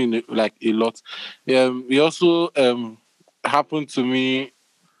to me like a lot. It also happened to me.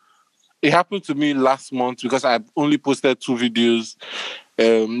 It happened to me last month because I only posted 2 videos.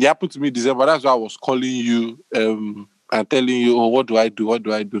 It happened to me in December. That's why I was calling you and telling you, oh, what do I do? What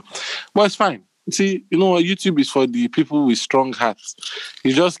do I do? But it's fine. See, you know what? YouTube is for the people with strong hearts.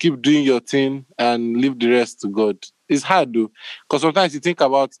 You just keep doing your thing and leave the rest to God. It's hard though, because sometimes you think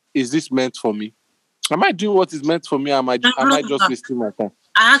about, is this meant for me? Am I doing what is meant for me? Am I just wasting my time?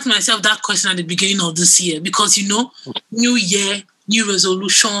 I asked myself that question at the beginning of this year because, new year, new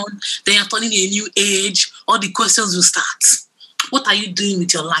resolution, then you're turning a new age, all the questions will start. What are you doing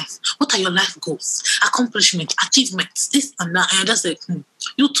with your life? What are your life goals, accomplishments, achievements, this and that? And you're just like,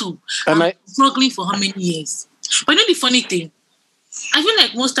 you too. I'm struggling for how many years? But the funny thing, I feel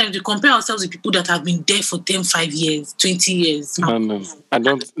like most times we compare ourselves with people that have been there for 10, 5 years, 20 years. No. I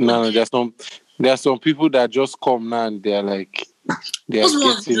don't. No. There are some people that just come now and they're like, those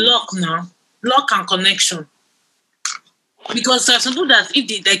ones luck now, luck and connection. Because there are some people that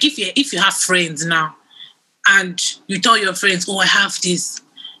if you have friends now, and you tell your friends, oh, I have this,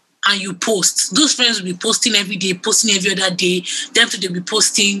 and you post, those friends will be posting every day, posting every other day. Them too, they'll be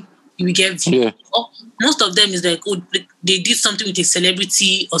posting. You will get views. Yeah. Most of them is like, oh, they did something with a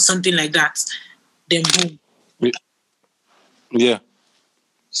celebrity or something like that. Then boom. Yeah.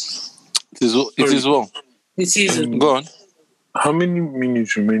 It is well. It is. Go on. How many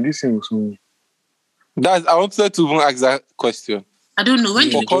minutes remain? This thing was so. I wanted to even ask that question. I don't know.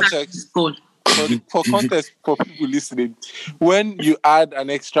 When for context, for context, for people listening, when you add an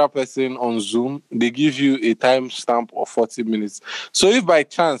extra person on Zoom, they give you a timestamp of 40 minutes. So if by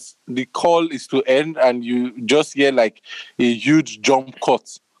chance the call is to end and you just hear like a huge jump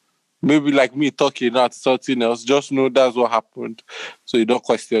cut, maybe like me talking out something else, just know that's what happened. So you don't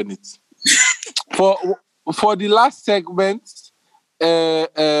question it. For the last segment,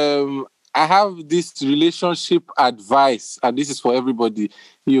 I have this relationship advice, and this is for everybody.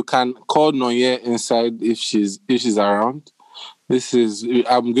 You can call Noye inside if she's around.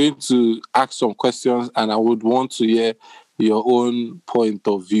 I'm going to ask some questions, and I would want to hear your own point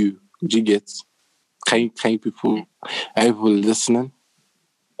of view. Do you get? Can you people? Are you people listening?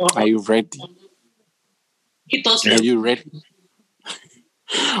 Are you ready? Are you ready?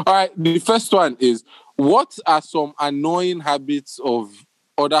 All right. The first one is: what are some annoying habits of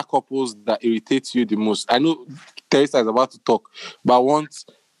other couples that irritate you the most? I know Teresa is about to talk, but I want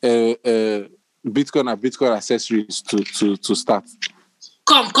Bitcoin and Bitcoin accessories to start.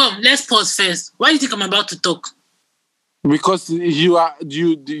 Come, let's pause first. Why do you think I'm about to talk? Because you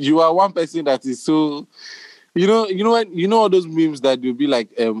are one person that is so, you know all those memes that will be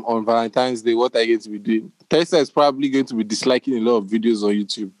like on Valentine's Day, what are you going to be doing? Teresa is probably going to be disliking a lot of videos on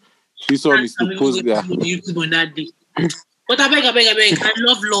YouTube. This one is to post there. YouTube on that day. But I beg. I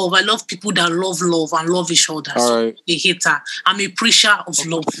love love. I love people that love and love each other. All so right. A hater. I'm a preacher of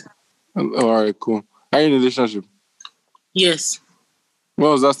love. All right, cool. Are you in a relationship? Yes. When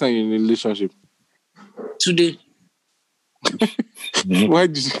was last time you were in a relationship? Today. Why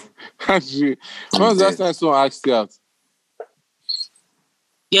did you? When was last time someone asked you out?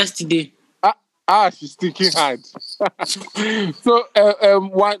 Yesterday. She's thinking hard. So,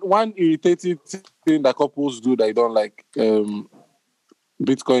 one irritating thing that couples do that you don't like,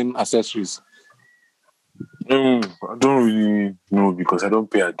 Bitcoin accessories. I don't really know because I don't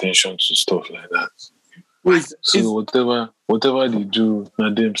pay attention to stuff like that. So whatever they do,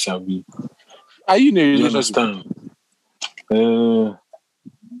 not them sabi. Are you in a You relationship? understand? Ha!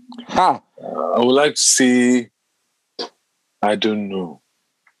 I would like to say, I don't know.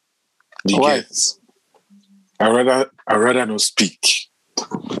 You Why? get? I rather not speak.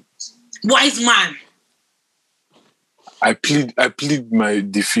 Wise man. I plead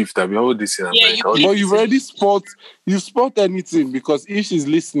the fifth. I mean, all this in Yeah, America. you But you've already spot anything, because if she's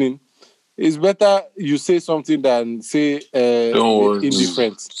listening, it's better you say something than say Don't worry.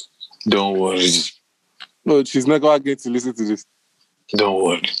 indifferent. Don't worry. No, she's not going to listen to this. Don't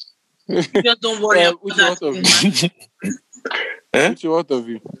worry. just don't worry about Which that. one of you? Eh? Which one of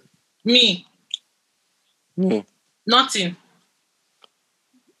you? Me, Yeah. nothing.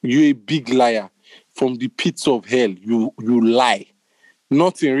 You're a big liar. From the pits of hell, you lie.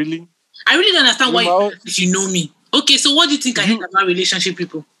 Nothing, really. I really don't understand why Well, you know me. Okay, so what do you think I hate about relationship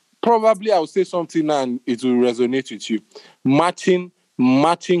people? Probably I'll say something and it will resonate with you. Matching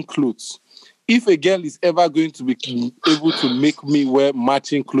clothes. If a girl is ever going to be able to make me wear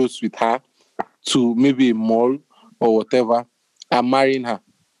matching clothes with her to maybe a mall or whatever, I'm marrying her.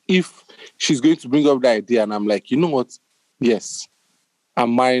 If she's going to bring up the idea and I'm like, you know what? Yes,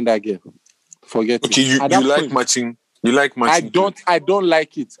 I'm marrying that girl. Forget Okay, it. you At that like point, matching. You like matching. I don't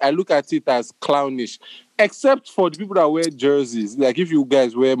like it. I look at it as clownish. Except for the people that wear jerseys. Like if you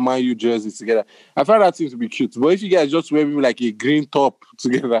guys wear Man U jerseys together, I find that seems to be cute. But if you guys just wear maybe like a green top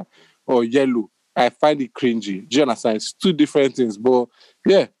together or yellow, I find it cringy. Do you understand? It's two different things. But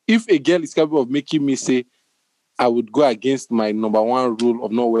yeah, if a girl is capable of making me say I would go against my number one rule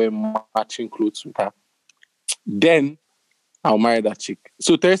of not wearing matching clothes with her, then I'll marry that chick.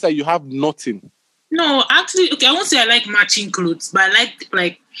 So Teresa, you have nothing. No, actually, okay, I won't say I like matching clothes, but I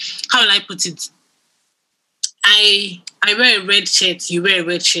like how will I put it? I wear a red shirt, you wear a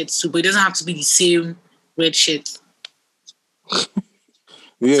red shirt too, but it doesn't have to be the same red shirt.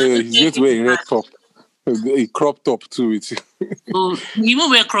 Yeah, he's going to wear a red top. A crop top too with you. So you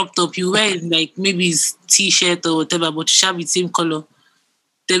won't wear crop top, you wear like maybe it's t-shirt or whatever, but you shall be the same color.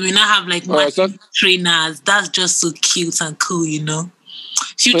 Then we now have like matching trainers. That's just so cute and cool, you know.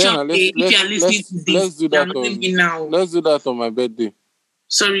 Future, if you are listening to this, let's do that now. Let's do that on my birthday.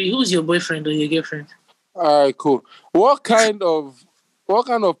 Sorry, who's your boyfriend or your girlfriend? All right, cool. What kind of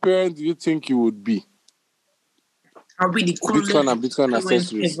parent do you think you would be? I'll be the coolest Bitcoin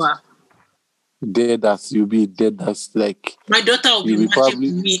accessories. ever. You'll be dead. That's like my daughter will be matching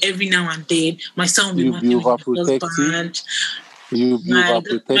with me every now and then. My son will be matching with my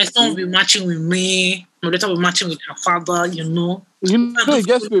husband. My son will be matching with me. My daughter will be matching with her father, you know. It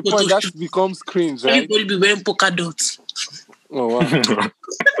gets to a point that becomes cringe, right? Everybody be wearing polka dots. Oh, wow.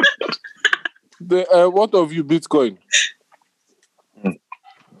 What of you, Bitcoin?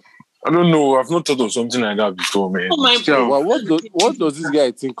 I don't know. I've not thought of something like that before, man. Oh my God. What does this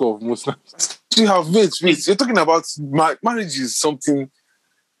guy think of most times? Wait. You're talking about marriage is something.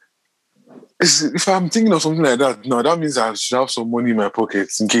 If I'm thinking of something like that, no, that means I should have some money in my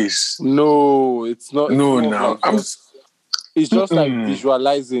pockets in case. No, it's not. No, now it's just like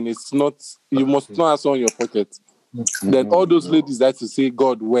visualizing. It's not. You must not have some in your pocket. Then all those ladies that to say,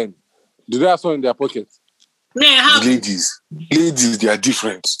 God, when? Do they have some in their pocket? Yeah, ladies, they are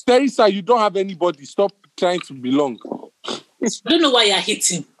different. Teresa, you don't have anybody. Stop trying to belong. I don't know why you're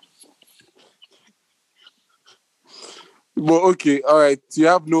hating. But okay, all right. You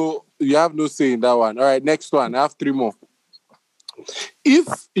have no say in that one. All right, next one. I have 3 more. If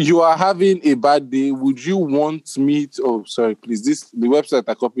you are having a bad day, would you want me to... Oh, sorry, please. The website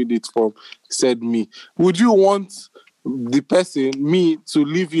I copied it from said me. Would you want the person, me, to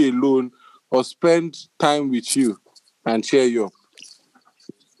leave you alone or spend time with you and cheer you up?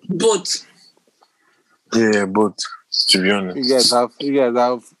 Both. Yeah, both. To be honest. You guys have.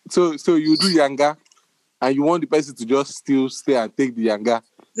 So you do yanga and you want the person to just still stay and take the yanga.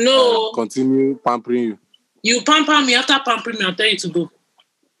 No. And continue pampering you. You pamper me. After pampering me, I'll tell you to go.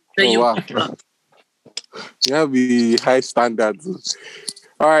 Then wow. You have the high standards.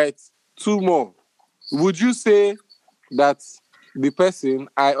 All right, 2 more. Would you say that the person,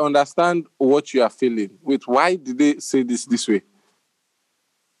 I understand what you are feeling? Wait, why did they say this way?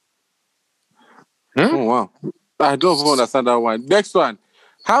 Oh, wow. I don't even understand that one. Next one.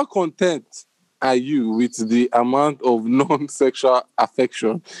 How content are you with the amount of non-sexual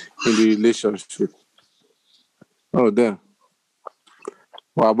affection in the relationship? Oh, damn.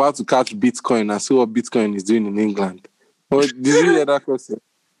 We're about to catch Bitcoin and see what Bitcoin is doing in England. Oh, did you hear that question?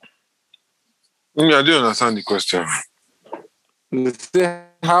 Yeah, I didn't understand the question.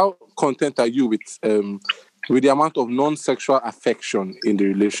 How content are you with the amount of non-sexual affection in the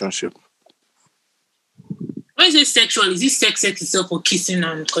relationship? When you say sexual, is it sex itself or kissing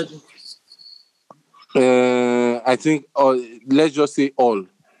and cuddling? I think, let's just say all.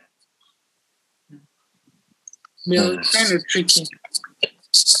 Well, kind of tricky.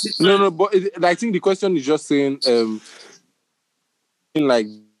 No, but I think the question is just saying, like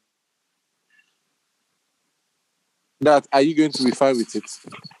that. Are you going to be fine with it?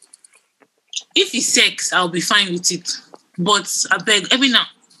 If it's sex, I'll be fine with it. But I beg every now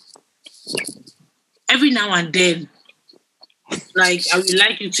and then, like I would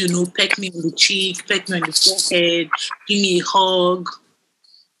like you to peck me on the cheek, peck me on the forehead, give me a hug.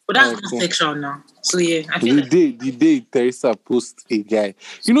 But that's not sexual now. So yeah, I feel the day Teresa posts a guy.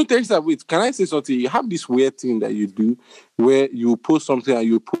 Teresa, wait, can I say something? You have this weird thing that you do where you post something and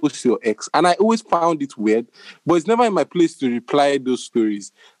you post your ex. And I always found it weird, but it's never in my place to reply those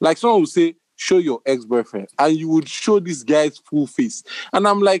stories. Like someone will say, show your ex-boyfriend, and you would show this guy's full face. And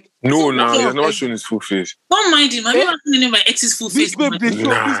I'm like, no, he's not showing his full face. Don't mind him. Have you ever seen any of my ex's full face?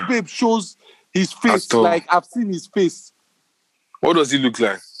 This babe shows his face. Like I've seen his face. What does he look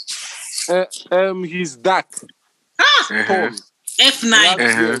like? He's dark. Tall.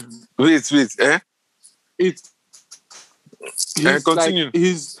 F9. Wait. It's continue. Like,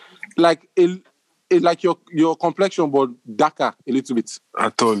 he's like like your complexion, but darker a little bit.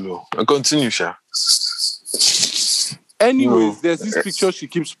 At all. Continue, Sha. Anyways, there's this picture she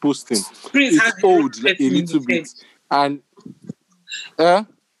keeps posting. It's old, like, a little bit, and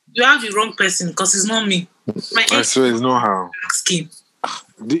you have the wrong person because it's not me. I swear, it's not her. Skin.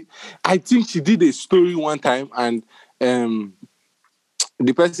 I think she did a story one time, and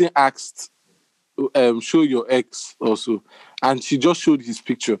the person asked, "Show your ex also," and she just showed his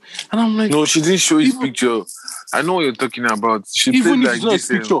picture, and I'm like, "No, she didn't show his picture. I know what you're talking about. Even if it's not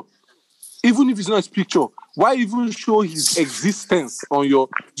his picture, why even show his existence on your?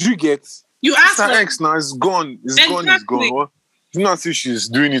 Do you get? You asked her ex now. It's gone. It's gone. It's not as if she's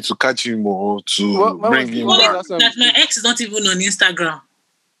doing it to catch him or to bring him back. That my ex is not even on Instagram.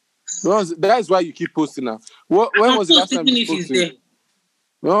 That is why you keep posting now. When was the last time you spoke to him?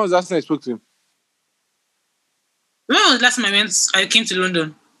 When was the last time you spoke to him? When was the last time I came to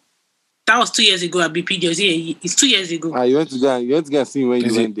London? That was 2 years ago at BPD. It's 2 years ago. You went to go and see him when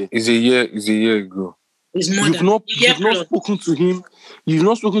you went there. It's a year ago. It's more You've not spoken to him. You've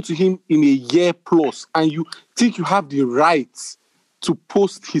not spoken to him in a year plus, and you think you have the right to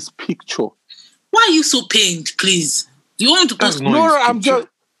post his picture. Why are you so pained, please? You want to post? No,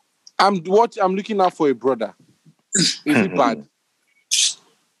 I'm looking out for a brother. Is it bad?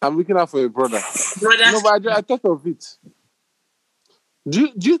 I'm looking out for a brother. No, but I thought of it.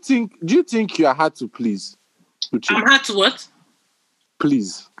 Do you think you are hard to please? I'm hard to what?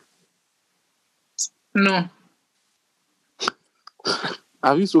 Please. No.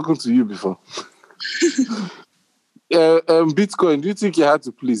 Have you spoken to you before? Bitcoin, do you think you're hard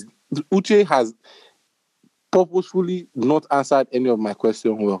to please? Uche has purposefully not answered any of my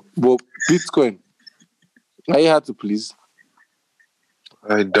questions well. But Bitcoin, are you hard to please?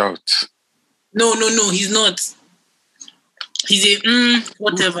 I doubt. No, he's not. He's a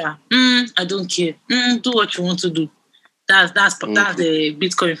whatever. I don't care. Do what you want to do. That's the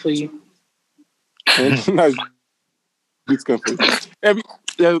Bitcoin for you. That's Bitcoin for you.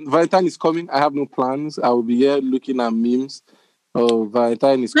 Valentine is coming. I have no plans. I will be here looking at memes. Oh,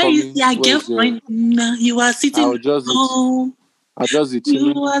 Valentine is coming. Yeah, girlfriend. You are sitting home. I'll just be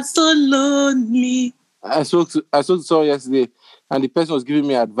chilling. You are so lonely. I spoke to someone yesterday, and the person was giving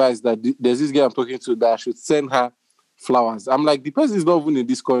me advice that there's this girl I'm talking to that I should send her flowers. I'm like, the person is not even in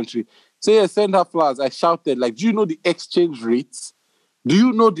this country. So yeah, send her flowers. I shouted, like, do you know the exchange rates? Do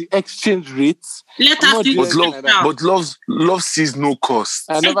you know the exchange rates? Let us do but love sees no cost.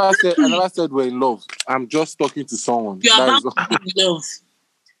 I never said we're in love. I'm just talking to someone. You're about to be in love.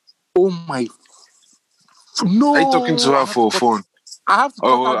 Oh my! No. Are you talking to her for fun? I have to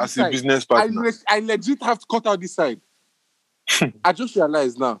cut out as this a business partner. I legit have to cut out this side. I just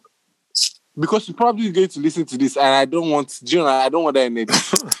realized now. Because you're probably going to listen to this, and I don't want that energy.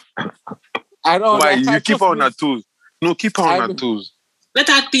 I don't. Why? You keep her on her toes. No, keep her on her toes. Let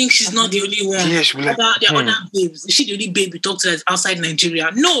her think she's not the only one. Yeah, she'll be like, there are other babes. Is she the only babe you talk to that's outside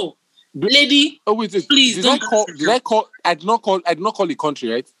Nigeria? No, lady. Oh wait, please. Did I did not call the country,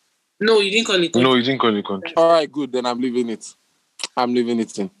 right? No, you didn't call it. No, you didn't call the country. All right, good. Then I'm leaving it. I'm leaving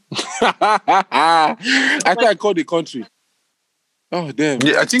it in. I think I called the country. Oh damn!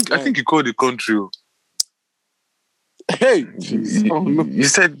 Yeah, I think you called the country. Hey, oh, no. You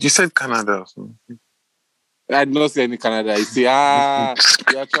said Canada. So. I did not say any Canada. You say, you are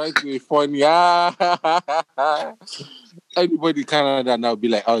trying to be funny. Anybody in Canada now be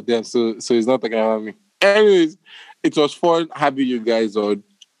like, oh damn, so it's not talking about me. Anyways, it was fun having you guys on.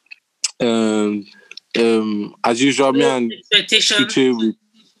 As usual, me and Expectation. Uche,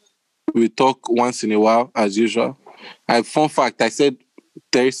 we talk once in a while, as usual. Fun fact, I said,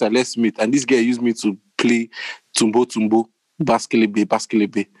 Teresa, let's meet. And this guy used me to play Tumbo,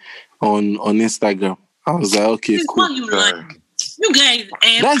 Baskelebe on Instagram. I was like, okay, This is cool. what you like. You guys,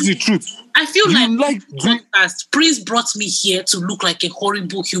 That's the truth. I feel You like like podcast. Prince brought me here to look like a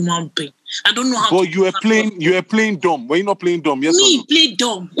horrible human being. I don't know how. But you were playing dumb. Were you not playing dumb? Yes. Me play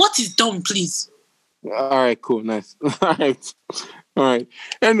dumb. What is dumb, please? All right, cool, nice. All right.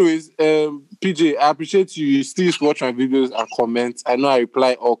 Anyways, PJ, I appreciate you still used to watch my videos and comment. I know I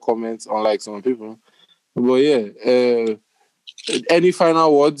reply all comments, unlike some people. But yeah, any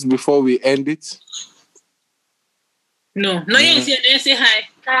final words before we end it? No, you say hi.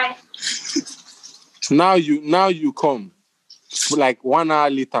 Hi. Now you come like 1 hour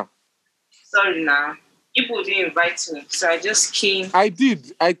later. Sorry, now people didn't invite me, so I just came. I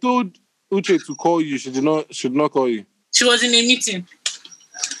did. I told Uche to call you. She should not call you. She was in a meeting.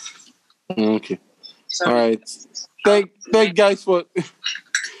 Okay. Sorry. All right. Thank guys for.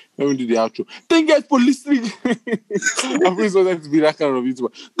 Let me do the outro. Thank you guys for listening. I'm really wanted to be that kind of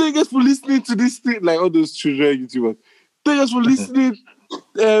YouTuber. Thank you guys for listening to this thing, like all those children YouTubers. Thank you guys for listening,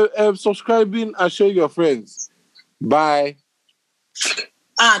 subscribing, and sharing your friends. Bye.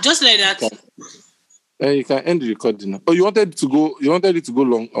 Just like that. Okay. You can end the recording now. Oh, you wanted it to go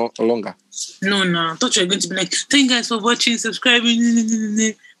longer? No. I thought you were going to be like, thank you guys for watching, subscribing.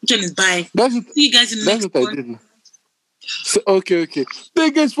 Which one is bye? See you guys in the next one. I did. So, okay.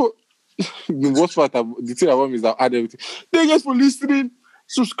 Thank you guys for the worst part. The thing I want is that I add everything. Thank you guys for listening,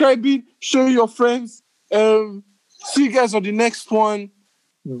 subscribing, sharing your friends. See you guys on the next one.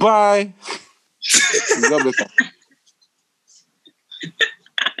 Bye. Is that better?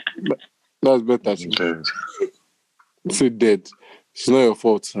 That's better. Say dead. It's not your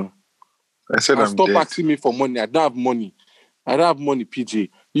fault, huh? I said I'm stop dead. Asking me for money. I don't have money, PJ.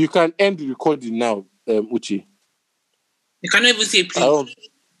 You can end the recording now, Uche. You cannot even say please.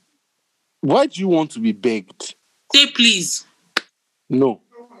 Why do you want to be begged? Say please. No.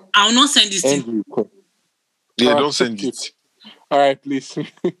 I will not send this to you. Yeah, don't send it. All right, please.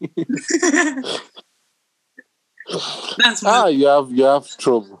 That's you have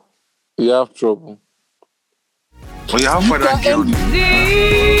trouble. You have trouble. Well, you have for that girl.